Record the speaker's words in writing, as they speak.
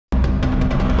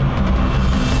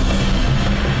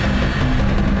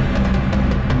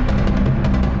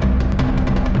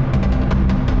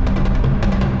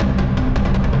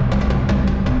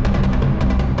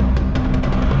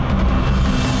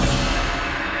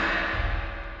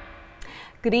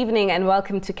Good evening and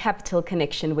welcome to Capital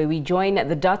Connection, where we join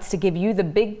the dots to give you the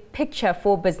big picture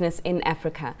for business in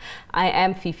Africa. I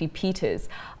am Fifi Peters.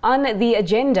 On the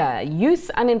agenda,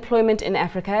 youth unemployment in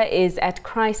Africa is at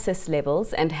crisis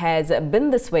levels and has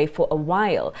been this way for a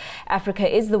while. Africa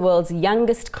is the world's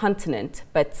youngest continent,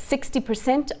 but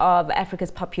 60% of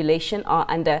Africa's population are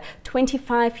under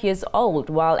 25 years old,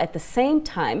 while at the same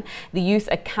time, the youth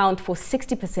account for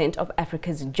 60% of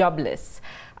Africa's jobless.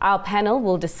 Our panel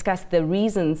will discuss the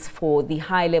reasons for the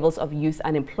high levels of youth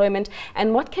unemployment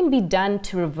and what can be done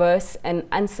to reverse an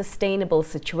unsustainable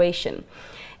situation.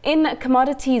 In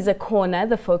Commodities Corner,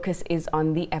 the focus is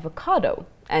on the avocado,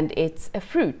 and it's a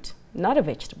fruit, not a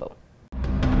vegetable.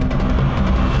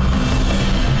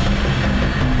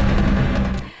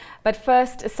 But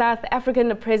first, South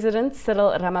African President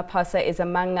Cyril Ramaphosa is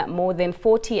among more than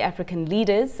 40 African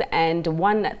leaders and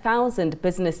 1,000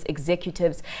 business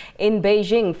executives in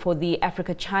Beijing for the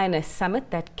Africa-China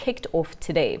summit that kicked off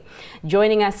today.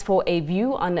 Joining us for a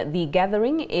view on the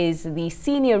gathering is the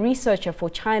senior researcher for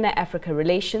China-Africa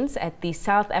relations at the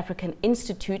South African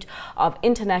Institute of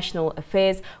International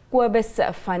Affairs, Cobus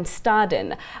van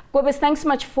Staden. Cobus, thanks so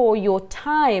much for your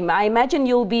time. I imagine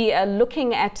you'll be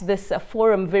looking at this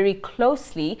forum very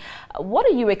closely. What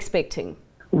are you expecting?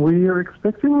 We are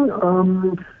expecting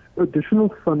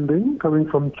additional funding coming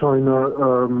from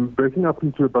China, breaking up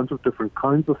into a bunch of different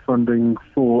kinds of funding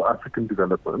for African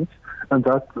development, and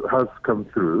that has come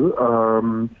through.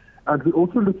 And we're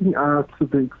also looking at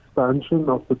the expansion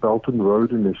of the Belt and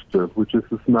Road Initiative, which is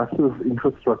this massive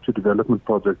infrastructure development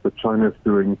project that China is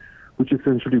doing, which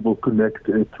essentially will connect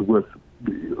it with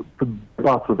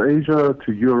parts of Asia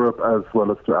to Europe as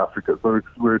well as to Africa. So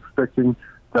we're expecting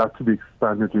that to be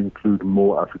expanded to include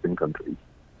more African countries.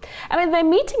 I mean, they're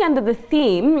meeting under the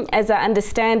theme, as I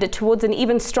understand it, towards an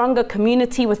even stronger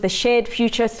community with a shared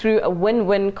future through a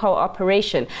win-win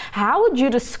cooperation. How would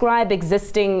you describe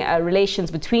existing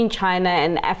relations between China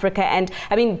and Africa? And,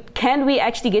 I mean, can we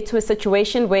actually get to a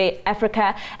situation where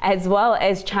Africa as well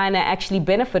as China actually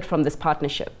benefit from this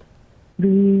partnership?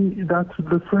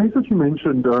 The phrase that you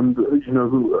mentioned,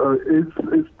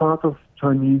 is part of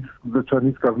the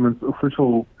Chinese government's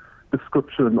official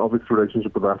description of its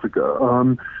relationship with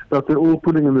Africa, that they're all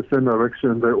pulling in the same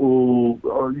direction. They're all,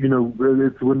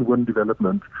 it's win-win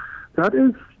development. That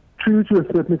is true to a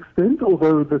certain extent,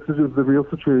 although the real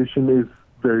situation is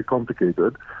very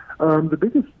complicated. The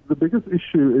biggest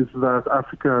issue is that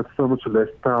Africa has so much less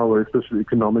power, especially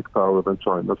economic power, than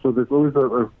China. So there's always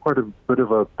quite a bit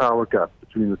of a power gap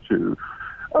between the two.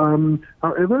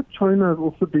 However, China has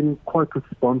also been quite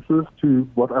responsive to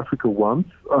what Africa wants,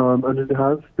 and it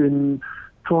has been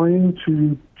trying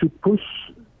to push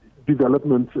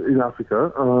development in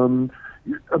Africa,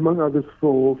 among others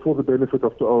for the benefit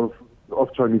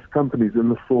of Chinese companies in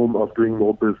the form of doing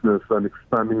more business and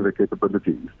expanding their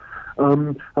capabilities.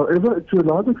 However, to a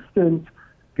large extent,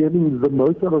 getting the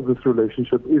most out of this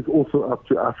relationship is also up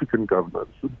to African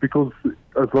governments, because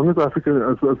as long as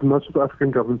as much as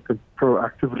African governments can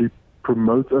proactively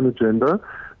promote an agenda,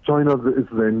 China is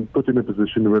then put in a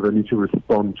position where they need to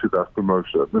respond to that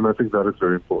promotion, and I think that is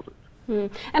very important.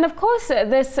 And of course,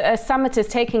 this summit is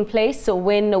taking place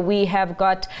when we have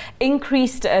got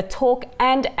increased talk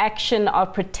and action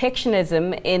of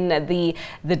protectionism in the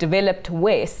developed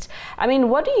West. I mean,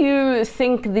 what do you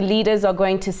think the leaders are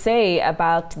going to say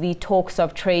about the talks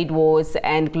of trade wars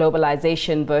and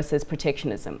globalization versus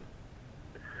protectionism?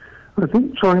 I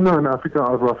think China and Africa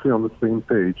are roughly on the same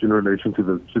page in relation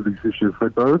to these issues. They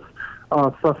both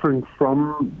are suffering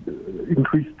from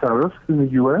increased tariffs in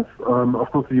the U.S. Of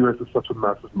course, the U.S. is such a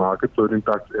massive market, so it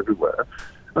impacts everywhere.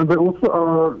 And they also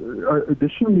are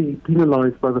additionally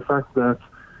penalized by the fact that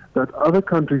other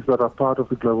countries that are part of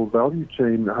the global value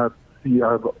chain have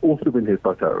also been hit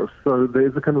by tariffs. So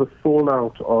there's a kind of a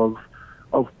fallout of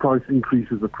price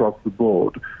increases across the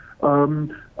board.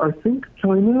 I think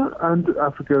China and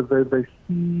Africa, they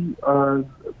see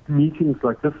meetings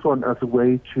like this one as a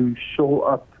way to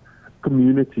shore up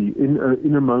community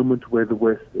in a moment where the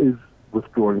West is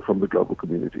withdrawing from the global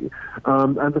community.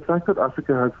 And the fact that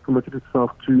Africa has committed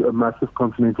itself to a massive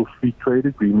continental free trade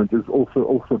agreement is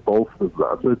also bolsters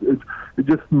that. So it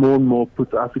just more and more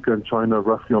puts Africa and China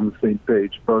roughly on the same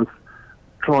page, both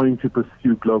trying to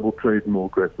pursue global trade more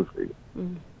aggressively.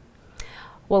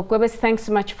 Well, Cobus, thanks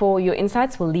so much for your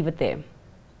insights. We'll leave it there.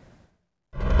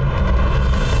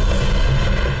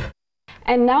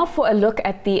 And now for a look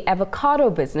at the avocado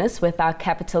business with our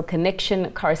Capital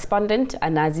Connection correspondent,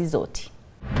 Anazi Zoti.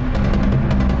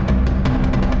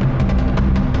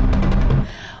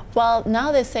 Well,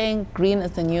 now they're saying green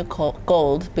is the new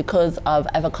gold because of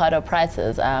avocado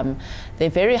prices. They're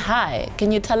very high.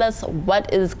 Can you tell us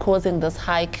what is causing this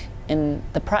hike in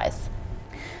the price?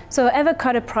 So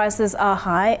avocado prices are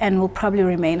high and will probably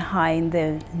remain high in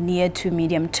the near to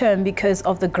medium term because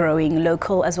of the growing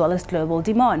local as well as global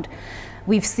demand.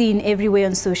 We've seen everywhere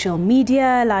on social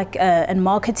media, and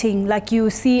marketing, like you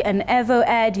see an Avo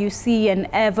ad, you see an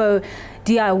Avo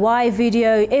DIY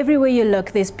video. Everywhere you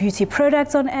look, there's beauty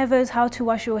products on Avos, how to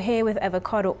wash your hair with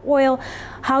avocado oil,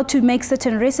 how to make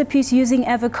certain recipes using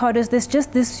avocados. There's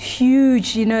just this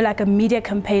huge, like a media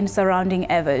campaign surrounding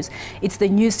Avos. It's the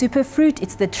new superfruit,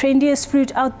 it's the trendiest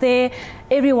fruit out there.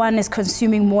 Everyone is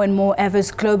consuming more and more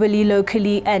Avos globally,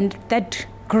 locally, and that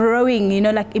growing,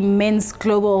 immense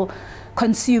global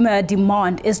consumer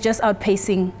demand is just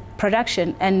outpacing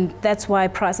production, and that's why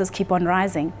prices keep on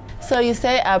rising. So you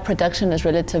say our production is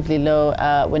relatively low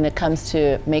when it comes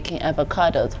to making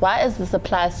avocados. Why is the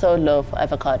supply so low for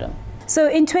avocado? So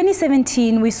in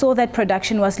 2017, we saw that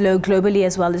production was low globally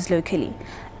as well as locally.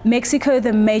 Mexico,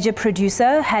 the major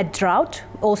producer, had drought,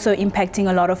 also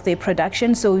impacting a lot of their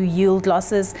production, so yield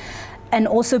losses. And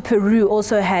also Peru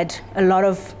also had a lot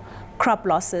of crop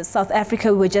losses. South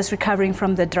Africa were just recovering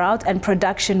from the drought and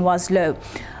production was low.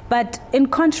 But in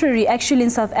contrary, actually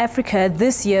in South Africa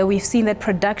this year, we've seen that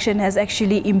production has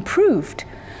actually improved.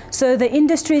 So the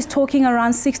industry is talking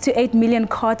around 6 to 8 million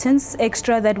cartons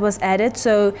extra that was added.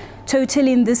 So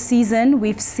totally in this season,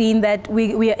 we've seen that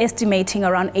we are estimating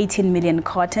around 18 million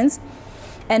cartons.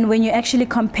 And when you actually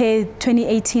compare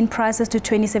 2018 prices to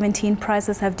 2017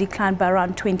 prices have declined by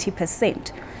around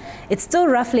 20%. It's still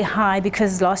roughly high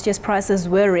because last year's prices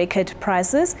were record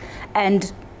prices and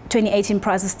 2018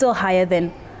 prices still higher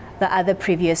than the other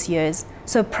previous years.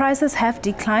 So prices have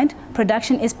declined,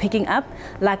 production is picking up.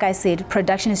 Like I said,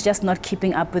 production is just not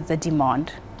keeping up with the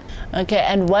demand. Okay,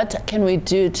 and what can we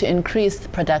do to increase the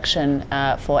production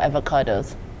for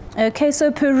avocados? Okay,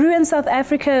 so Peru and South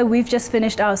Africa, we've just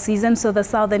finished our season, so the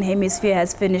Southern Hemisphere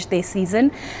has finished their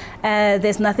season.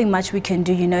 There's nothing much we can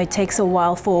do, it takes a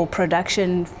while for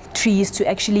production trees to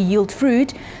actually yield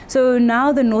fruit. So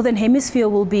now the Northern Hemisphere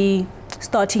will be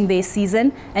starting their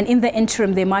season, and in the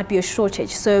interim there might be a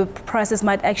shortage, so prices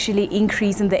might actually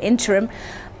increase in the interim.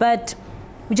 But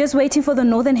we're just waiting for the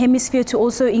Northern Hemisphere to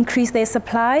also increase their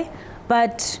supply.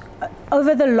 But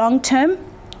over the long term,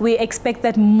 we expect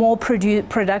that more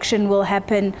production will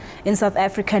happen in South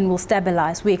Africa and will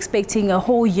stabilize. We're expecting a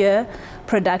whole year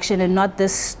production and not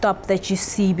this stop that you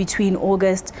see between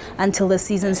August until the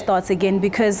season starts again,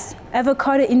 because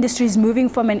avocado industry is moving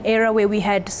from an era where we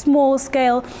had small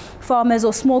scale farmers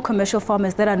or small commercial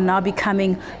farmers that are now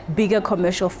becoming bigger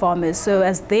commercial farmers. So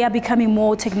as they are becoming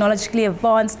more technologically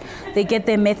advanced, they get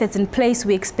their methods in place,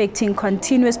 we're expecting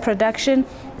continuous production,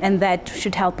 and that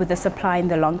should help with the supply in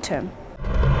the long term.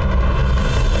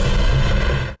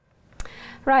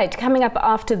 Right, coming up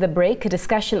after the break, a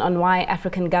discussion on why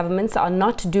African governments are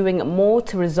not doing more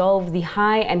to resolve the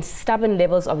high and stubborn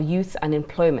levels of youth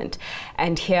unemployment.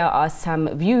 And here are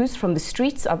some views from the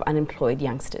streets of unemployed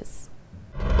youngsters.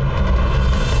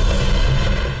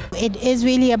 It is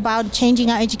really about changing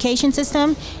our education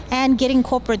system and getting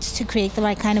corporates to create the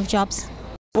right kind of jobs.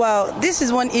 Well, this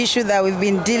is one issue that we've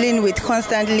been dealing with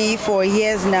constantly for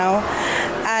years now.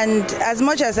 And as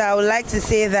much as I would like to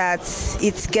say that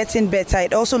it's getting better,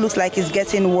 it also looks like it's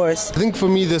getting worse. I think for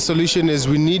me the solution is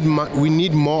we need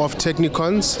more of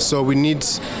technicons, so we need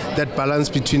that balance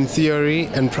between theory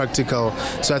and practical.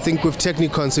 So I think with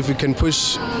technicons, if we can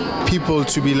push people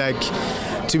to be like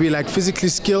physically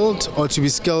skilled or to be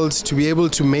skilled to be able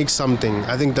to make something.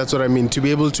 I think that's what I mean, to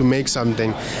be able to make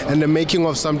something. And the making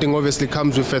of something obviously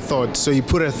comes with a thought. So you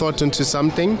put a thought into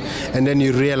something and then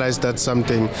you realize that's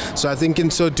something. So I think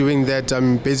in so doing that,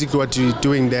 basically what you're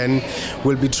doing then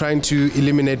will be trying to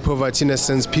eliminate poverty in a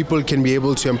sense. People can be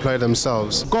able to employ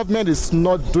themselves. Government is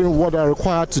not doing what they're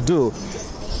required to do.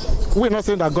 We're not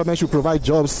saying that government should provide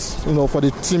jobs, for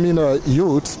the teeming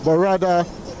youth, but rather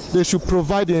they should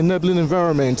provide the enabling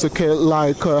environment,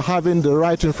 like having the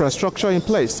right infrastructure in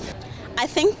place. I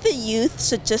think the youth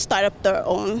should just start up their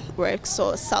own works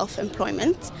or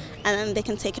self-employment, and then they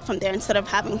can take it from there instead of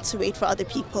having to wait for other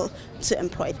people to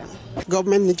employ them.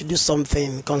 Government needs to do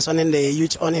something concerning the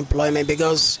youth unemployment,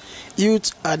 because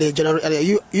youth are the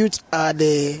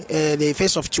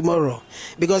face of tomorrow.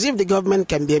 Because if the government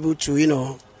can be able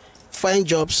to, find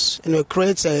jobs,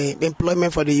 create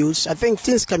employment for the youth, I think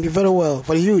things can be very well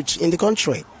for the youth in the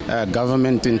country.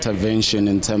 Government intervention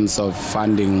in terms of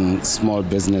funding small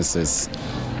businesses,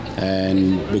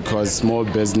 and because small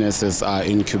businesses are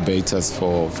incubators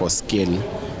for skill,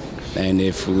 And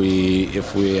if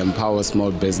we empower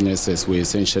small businesses, we're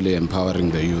essentially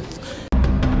empowering the youth.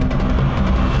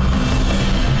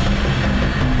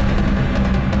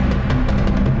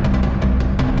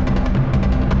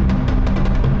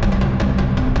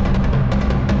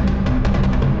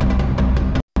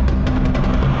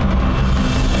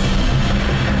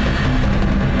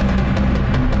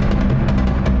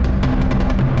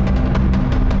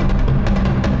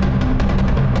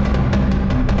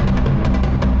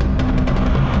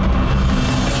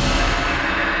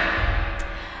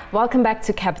 Welcome back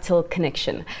to Capital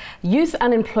Connection. Youth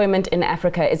unemployment in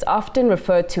Africa is often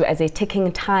referred to as a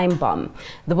ticking time bomb.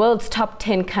 The world's top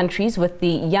 10 countries with the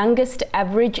youngest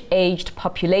average-aged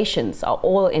populations are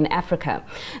all in Africa.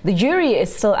 The jury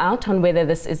is still out on whether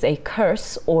this is a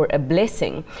curse or a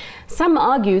blessing. Some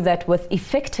argue that with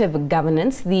effective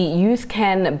governance, the youth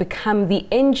can become the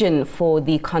engine for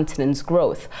the continent's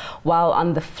growth, while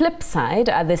on the flip side,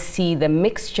 others see the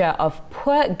mixture of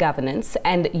poor governance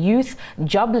and youth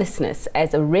joblessness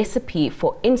as a recipe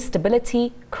for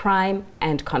instability, crime,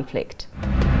 and conflict.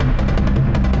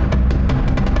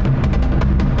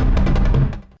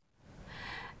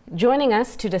 Joining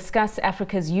us to discuss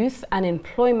Africa's youth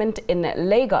unemployment in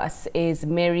Lagos is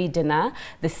Mary Dinah,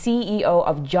 the CEO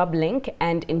of JobLink,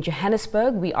 and in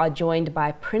Johannesburg we are joined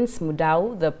by Prince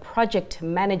Madau, the project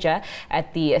manager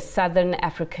at the Southern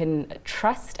African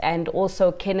Trust, and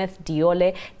also Kenneth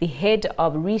Diole, the head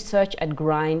of research at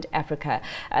Grind Africa.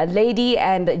 Lady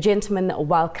and gentlemen,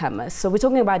 welcome. So we're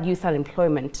talking about youth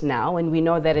unemployment now, and we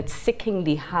know that it's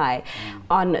sickeningly high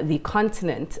on the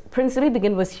continent. Prince, let me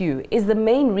begin with you. Is the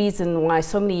main reason why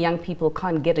so many young people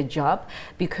can't get a job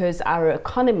because our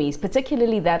economies,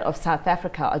 particularly that of South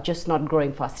Africa, are just not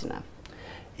growing fast enough?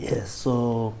 Yes,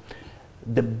 so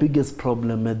the biggest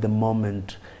problem at the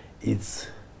moment is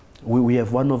we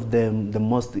have one of the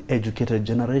most educated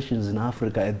generations in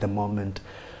Africa at the moment.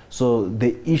 So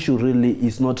the issue really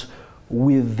is not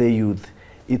with the youth,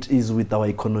 it is with our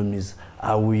economies.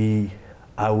 Are we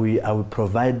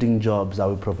providing jobs?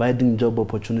 Are we providing job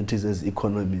opportunities as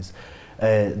economies?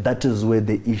 That is where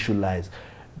the issue lies.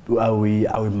 Are we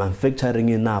manufacturing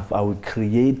enough? Are we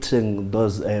creating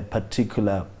those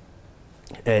particular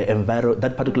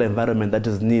environment that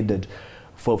is needed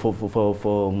for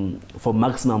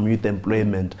maximum youth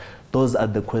employment? Those are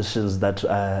the questions that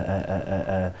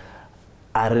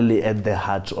are really at the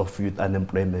heart of youth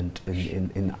unemployment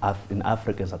in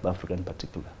Africa, South Africa in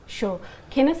particular. Sure.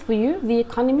 Kenneth, for you, the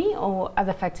economy or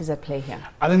other factors at play here?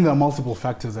 I think there are multiple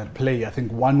factors at play. I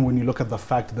think one, when you look at the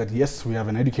fact that yes, we have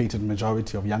an educated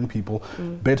majority of young people,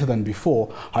 better than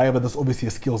before. However, there's obviously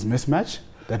a skills mismatch.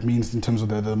 That means in terms of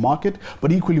the market.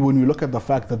 But equally, when you look at the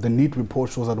fact that the NEET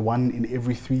report shows that 1 in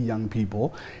every 3 young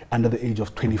people under the age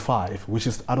of 25, which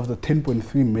is out of the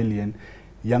 10.3 million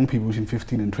young people between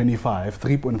 15 and 25,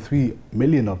 3.3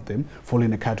 million of them fall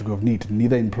in a category of NEET,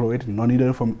 neither employed, not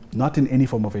in any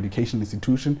form of educational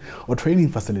institution or training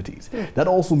facilities. That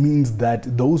also means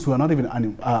that those who are not even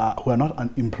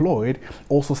unemployed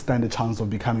also stand a chance of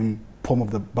becoming form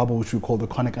of the bubble which we call the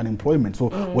chronic unemployment. So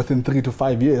within 3 to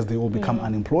 5 years they will become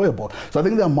unemployable. So I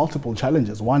think there are multiple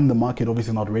challenges. One, the market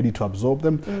obviously not ready to absorb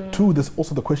them. Two, there's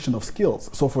also the question of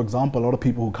skills. So for example, a lot of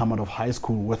people who come out of high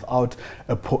school without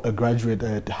a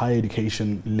graduate higher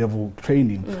education level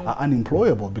training are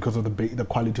unemployable because of the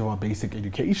quality of our basic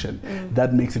education.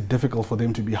 That makes it difficult for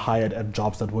them to be hired at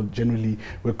jobs that will generally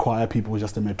require people with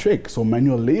just a matric. So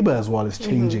manual labor as well is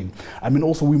changing. I mean,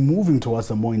 also we're moving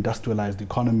towards a more industrialized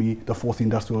economy, the fourth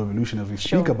industrial revolution as we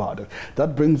speak about it.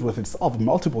 That brings with itself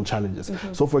multiple challenges.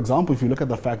 So for example, if you look at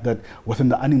the fact that within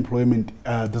the unemployment,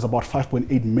 there's about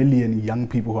 5.8 million young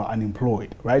people who are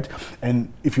unemployed, right?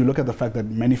 And if you look at the fact that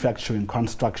manufacturing,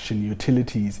 construction,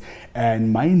 utilities,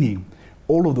 and mining,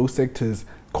 all of those sectors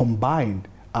combined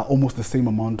are almost the same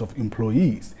amount of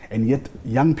employees, and yet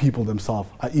young people themselves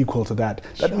are equal to that.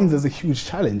 That means there's a huge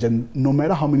challenge, and no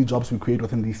matter how many jobs we create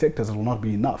within these sectors, it will not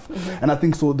be enough. And I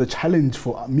think so the challenge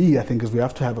for me, I think, is we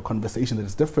have to have a conversation that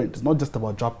is different. It's not just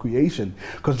about job creation,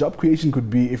 because job creation could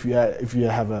be if you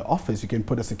have an office, you can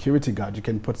put a security guard, you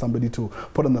can put somebody to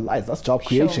put on the lights. That's job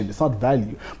creation. It's not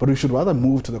value. But we should rather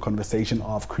move to the conversation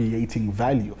of creating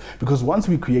value, because once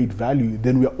we create value,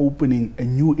 then we're opening a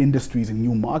new industries and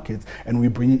new markets, and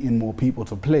we're bringing in more people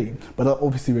to play. But that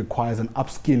obviously requires an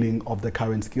upskilling of the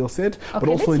current skill set, but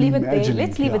also an imagining.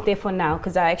 Let's leave it there for now,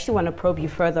 because I actually want to probe you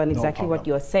further on exactly what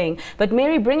you're saying. But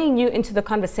Mary, bringing you into the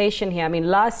conversation here, I mean,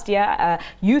 last year,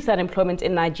 youth unemployment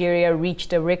in Nigeria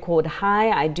reached a record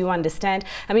high, I do understand.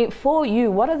 I mean, for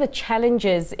you, what are the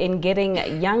challenges in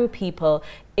getting young people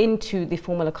into the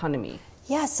formal economy?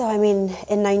 Yeah, so I mean,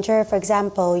 in Nigeria, for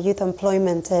example, youth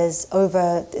employment is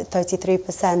over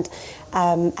 33%.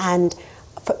 And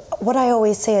what I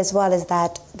always say as well is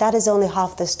that that is only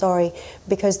half the story,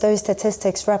 because those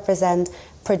statistics represent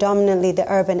predominantly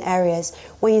the urban areas.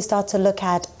 When you start to look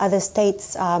at other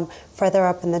states further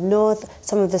up in the north,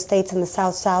 some of the states in the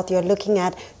south, you're looking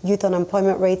at youth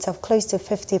unemployment rates of close to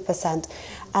 50%.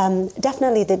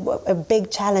 Definitely a big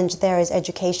challenge there is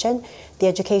education. The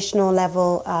educational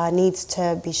level needs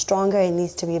to be stronger, it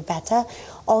needs to be better.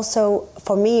 Also,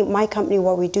 for me, my company,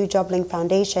 what we do, JobLink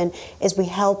Foundation, is we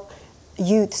help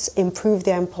youths improve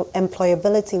their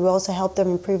employability. We also help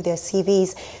them improve their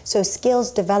CVs. So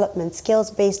skills development,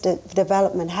 skills-based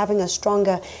development, having a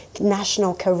stronger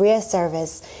national career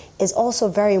service is also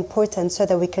very important, so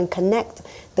that we can connect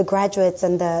the graduates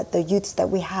and the youths that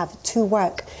we have to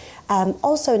work.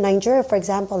 Also, Nigeria, for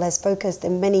example, has focused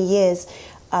in many years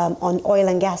on oil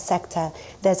and gas sector.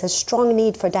 There's a strong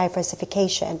need for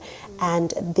diversification,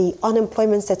 and the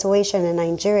unemployment situation in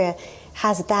Nigeria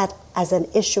has that as an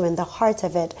issue in the heart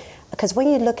of it. Because when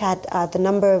you look at the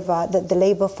number of the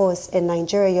labor force in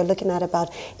Nigeria, you're looking at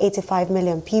about 85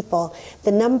 million people.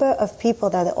 The number of people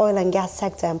that the oil and gas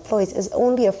sector employs is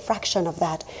only a fraction of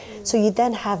that. So you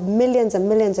then have millions and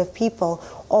millions of people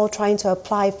all trying to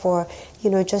apply for, you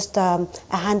know, just a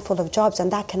handful of jobs, and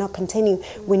that cannot continue.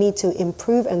 We need to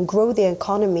improve and grow the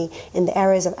economy in the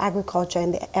areas of agriculture,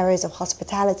 in the areas of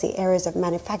hospitality, areas of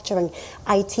manufacturing,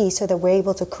 IT, so that we're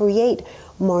able to create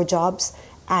more jobs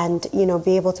and, you know,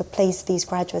 be able to place these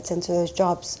graduates into those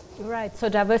jobs. Right, so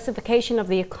diversification of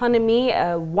the economy,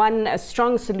 a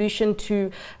strong solution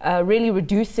to really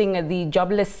reducing the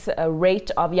jobless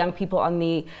rate of young people on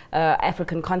the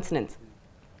African continent.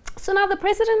 So now the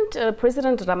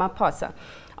President Ramaphosa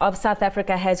of South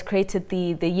Africa has created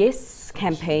the Yes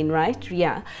campaign, right?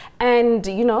 Yeah. And,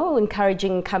 you know,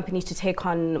 encouraging companies to take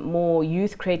on more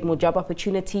youth, create more job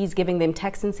opportunities, giving them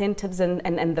tax incentives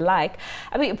and the like.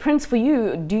 I mean, Prince, for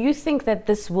you, do you think that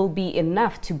this will be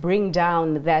enough to bring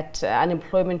down that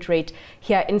unemployment rate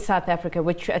here in South Africa,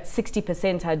 which at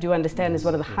 60%, I do understand, is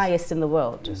one of the highest in the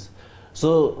world? Yes.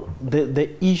 So the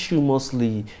issue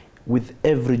mostly with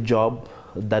every job,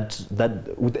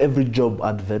 with every job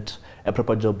advert, a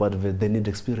proper job advert, they need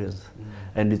experience.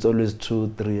 And it's always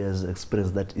 2-3 years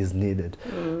experience that is needed.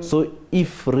 So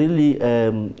if really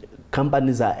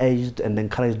companies are urged and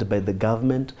encouraged by the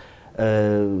government,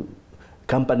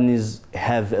 companies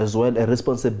have as well a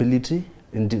responsibility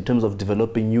in terms of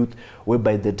developing youth,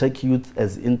 whereby they take youth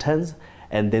as interns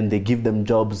and then they give them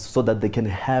jobs so that they can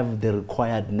have the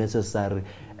required necessary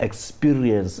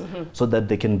experience so that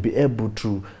they can be able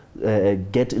to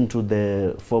get into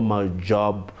the formal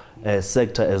job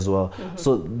sector as well.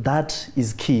 So that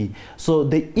is key. So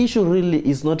the issue really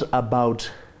is not about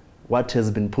what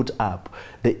has been put up.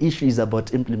 The issue is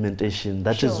about implementation.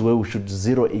 That is where we should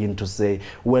zero in to say,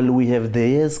 well, we have the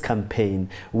Yes campaign,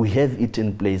 we have it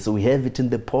in place, we have it in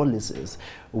the policies.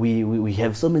 We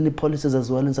have so many policies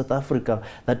as well in South Africa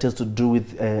that has to do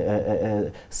with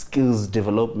skills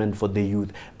development for the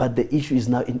youth. But the issue is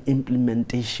now in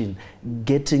implementation,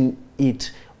 getting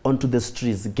it onto the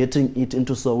streets, getting it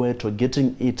into Soweto,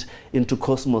 getting it into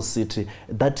Cosmos City.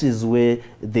 That is where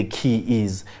the key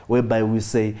is, whereby we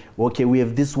say, okay, we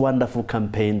have this wonderful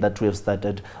campaign that we have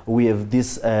started, we have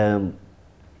this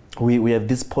we have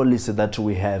this policy that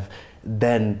we have.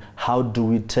 Then how do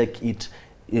we take it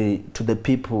to the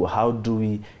people? How do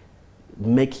we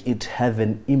make it have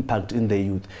an impact in the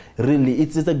youth? Really,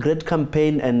 it's a great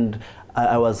campaign, and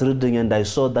I was reading and I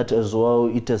saw that as well.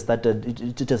 It has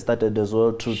started as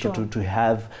well to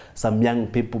have some young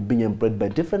people being employed by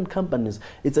different companies.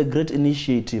 It's a great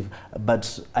initiative,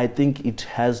 but I think it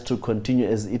has to continue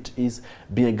as it is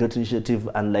being a great initiative,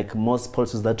 unlike most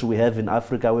policies that we have in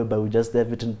Africa, whereby we just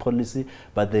have it in policy,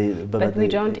 but we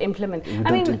don't implement.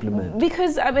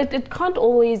 Because it can't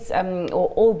always or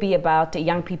all be about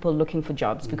young people looking for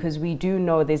jobs, because we do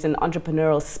know there's an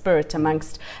entrepreneurial spirit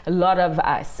amongst a lot of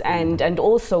us, and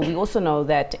also we also know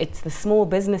that it's the small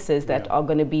businesses that are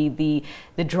going to be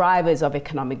the drivers of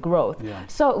economic growth.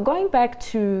 So going back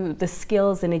to the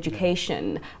skills and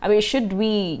education, I mean, should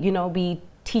we, you know, be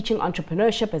teaching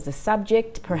entrepreneurship as a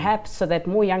subject, perhaps, so that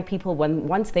more young people,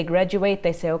 once they graduate,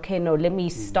 they say, okay, no, let me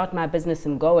start my business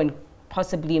and go and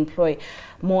possibly employ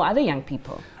more other young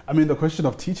people? I mean, the question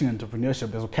of teaching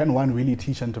entrepreneurship is, can one really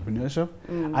teach entrepreneurship?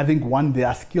 I think there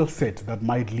are skill sets that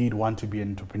might lead one to be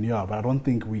an entrepreneur, but I don't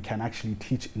think we can actually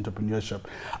teach entrepreneurship.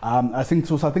 I think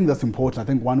that's important. I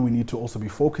think we need to also be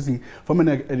focusing from an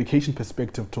education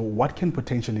perspective to what can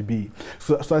potentially be.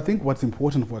 So I think what's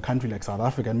important for a country like South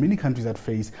Africa and many countries that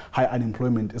face high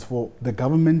unemployment is for the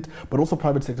government, but also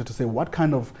private sector, to say what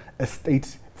kind of a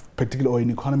state particular or an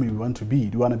economy we want to be.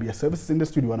 Do we want to be a services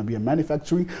industry? Do we want to be a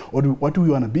manufacturing? Or what do we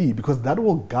want to be? Because that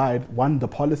will guide, one, the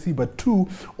policy, but two,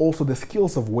 also the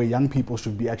skills of where young people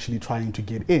should be actually trying to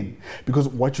get in. Because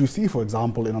what you see, for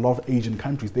example, in a lot of Asian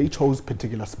countries, they chose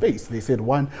particular space. They said,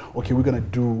 one, okay, we're going to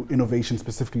do innovation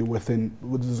specifically within,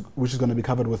 which is going to be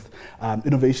covered with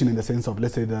innovation in the sense of,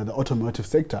 let's say, the automotive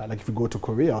sector. Like if you go to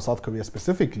Korea or South Korea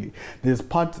specifically, there's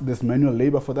manual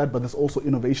labor for that, but there's also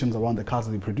innovations around the cars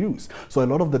that they produce. So a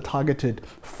lot of the targeted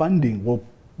funding will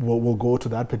go to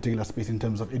that particular space in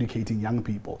terms of educating young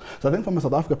people. So I think from a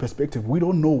South Africa perspective, we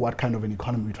don't know what kind of an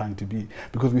economy we're trying to be,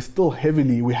 because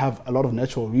we have a lot of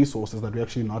natural resources that we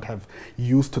actually not have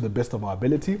used to the best of our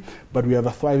ability, but we have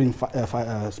a thriving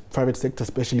private sector,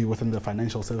 especially within the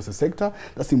financial services sector.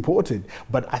 That's important.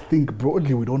 But I think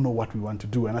broadly, we don't know what we want to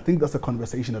do. And I think that's a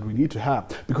conversation that we need to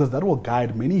have, because that will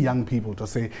guide many young people to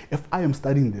say, if I am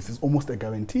studying this, it's almost a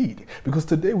guaranteed. Because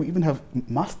today we even have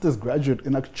master's graduate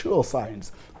in actuarial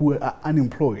science who are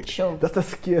unemployed. Sure. That's a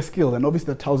scarce skill, and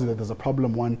obviously that tells you that there's a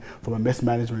problem, one, from a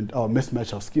mismanagement or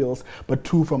mismatch of skills, but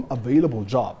two, from available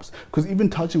jobs. Because even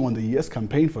touching on the YES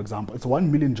campaign, for example, it's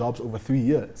 1 million jobs over 3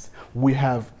 years. We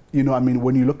have,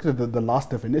 when you look at the last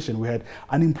definition, we had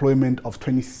unemployment of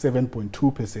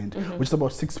 27.2%, which is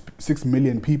about 6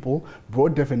 million people.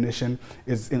 Broad definition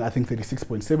is in, I think,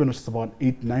 36.7, which is about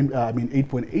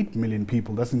 8.8 million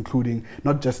people. That's including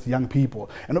not just young people.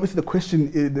 And obviously the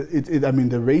question is,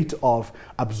 the rate of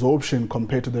absorption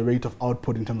compared to the rate of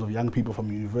output in terms of young people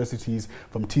from universities,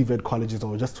 from TVET colleges,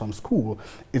 or just from school,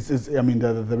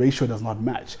 the ratio does not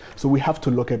match. So we have to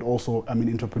look at also,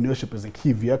 entrepreneurship is a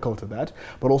key vehicle to that,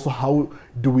 but also how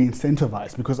do we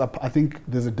incentivize? Because I think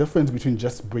there's a difference between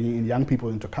just bringing in young people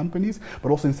into companies, but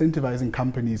also incentivizing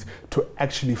companies to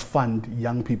actually fund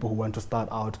young people who want to start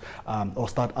out or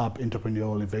start up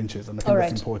entrepreneurial ventures. And I think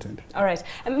that's important. All right.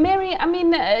 Mary,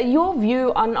 your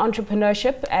view on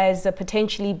entrepreneurship as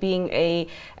potentially being a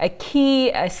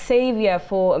key savior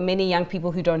for many young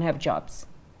people who don't have jobs.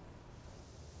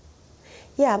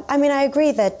 Yeah, I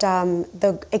agree that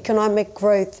the economic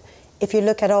growth, if you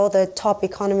look at all the top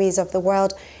economies of the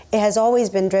world, it has always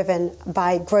been driven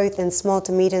by growth in small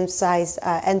to medium-sized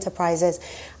enterprises.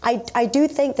 I do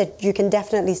think that you can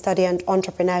definitely study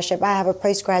entrepreneurship. I have a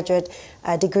postgraduate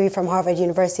degree from Harvard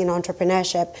University in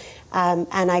entrepreneurship,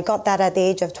 and I got that at the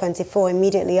age of 24.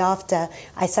 Immediately after,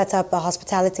 I set up a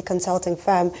hospitality consulting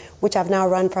firm, which I've now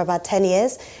run for about 10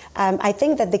 years. I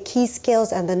think that the key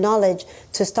skills and the knowledge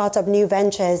to start up new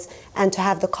ventures and to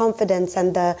have the confidence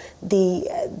and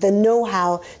the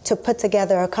know-how to put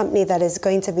together a company that is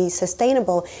going to be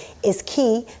sustainable is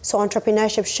key. So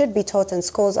entrepreneurship should be taught in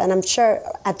schools, and I'm sure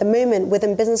at the moment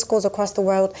within business schools across the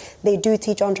world they do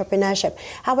teach entrepreneurship.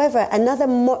 However, another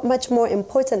much more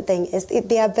important thing is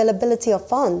the availability of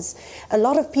funds. A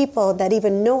lot of people that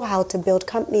even know how to build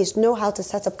companies, know how to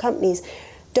set up companies,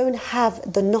 don't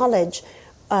have the knowledge,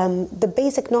 the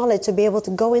basic knowledge to be able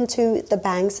to go into the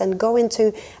banks and go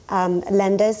to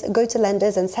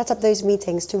lenders and set up those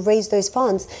meetings to raise those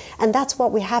funds. And that's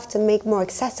what we have to make more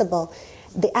accessible.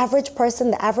 The average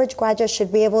person, the average graduate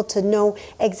should be able to know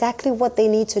exactly what they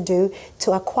need to do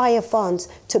to acquire funds,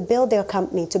 to build their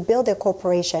company, to build their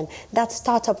corporation. That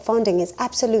startup funding is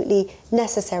absolutely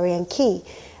necessary and key.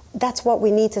 That's what we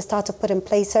need to start to put in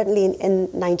place, certainly in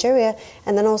Nigeria,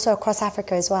 and then also across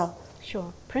Africa as well.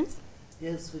 Sure. Prince?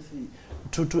 Yes,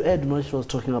 to add what she was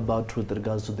talking about with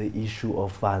regards to the issue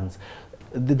of funds,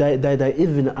 there are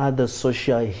even other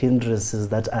social hindrances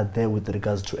that are there with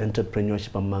regards to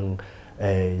entrepreneurship among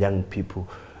young people.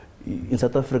 In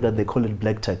South Africa, they call it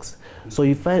black tax. So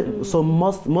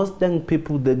most young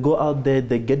people, they go out there,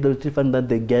 they get the little fund that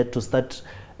they get to start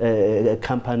a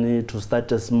company, to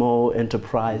start a small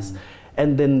enterprise.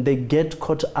 And then they get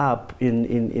caught up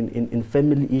in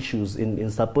family issues,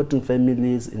 in supporting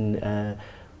families, in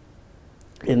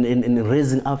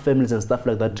raising up families and stuff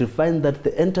like that, to find that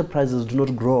the enterprises do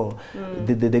not grow.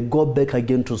 They go back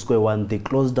again to square one, they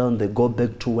close down, they go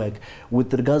back to work.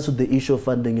 With regards to the issue of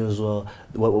funding as well,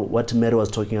 what Mary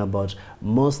was talking about,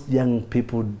 most young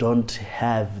people don't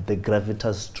have the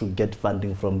gravitas to get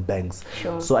funding from banks.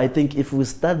 Sure. So I think if we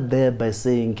start there by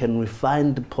saying, can we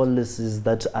find policies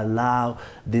that allow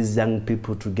these young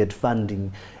people to get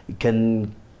funding,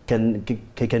 can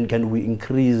can we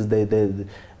increase the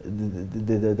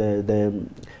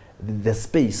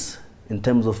space in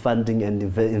terms of funding and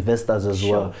investors as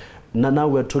well. Now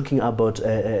we're talking about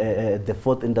the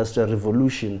fourth industrial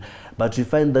revolution, but we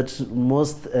find that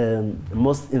most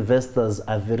investors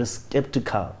are very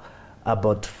skeptical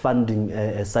about funding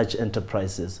such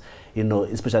enterprises, you know,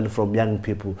 especially from young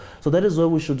people. So that is why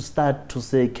we should start to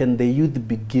say, can the youth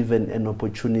be given an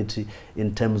opportunity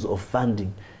in terms of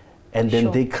funding? And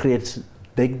then they create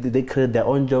their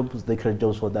own jobs, they create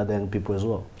jobs for the other young people as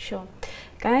well. Sure.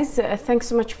 Guys, thanks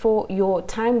so much for your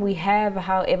time. We have,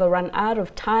 however, run out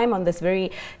of time on this very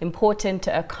important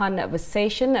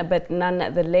conversation, but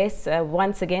nonetheless,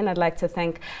 once again, I'd like to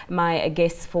thank my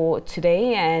guests for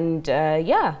today. And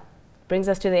yeah, brings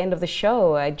us to the end of the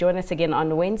show. Join us again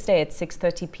on Wednesday at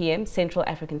 6:30 p.m. Central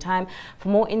African Time for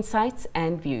more insights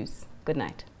and views. Good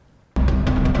night.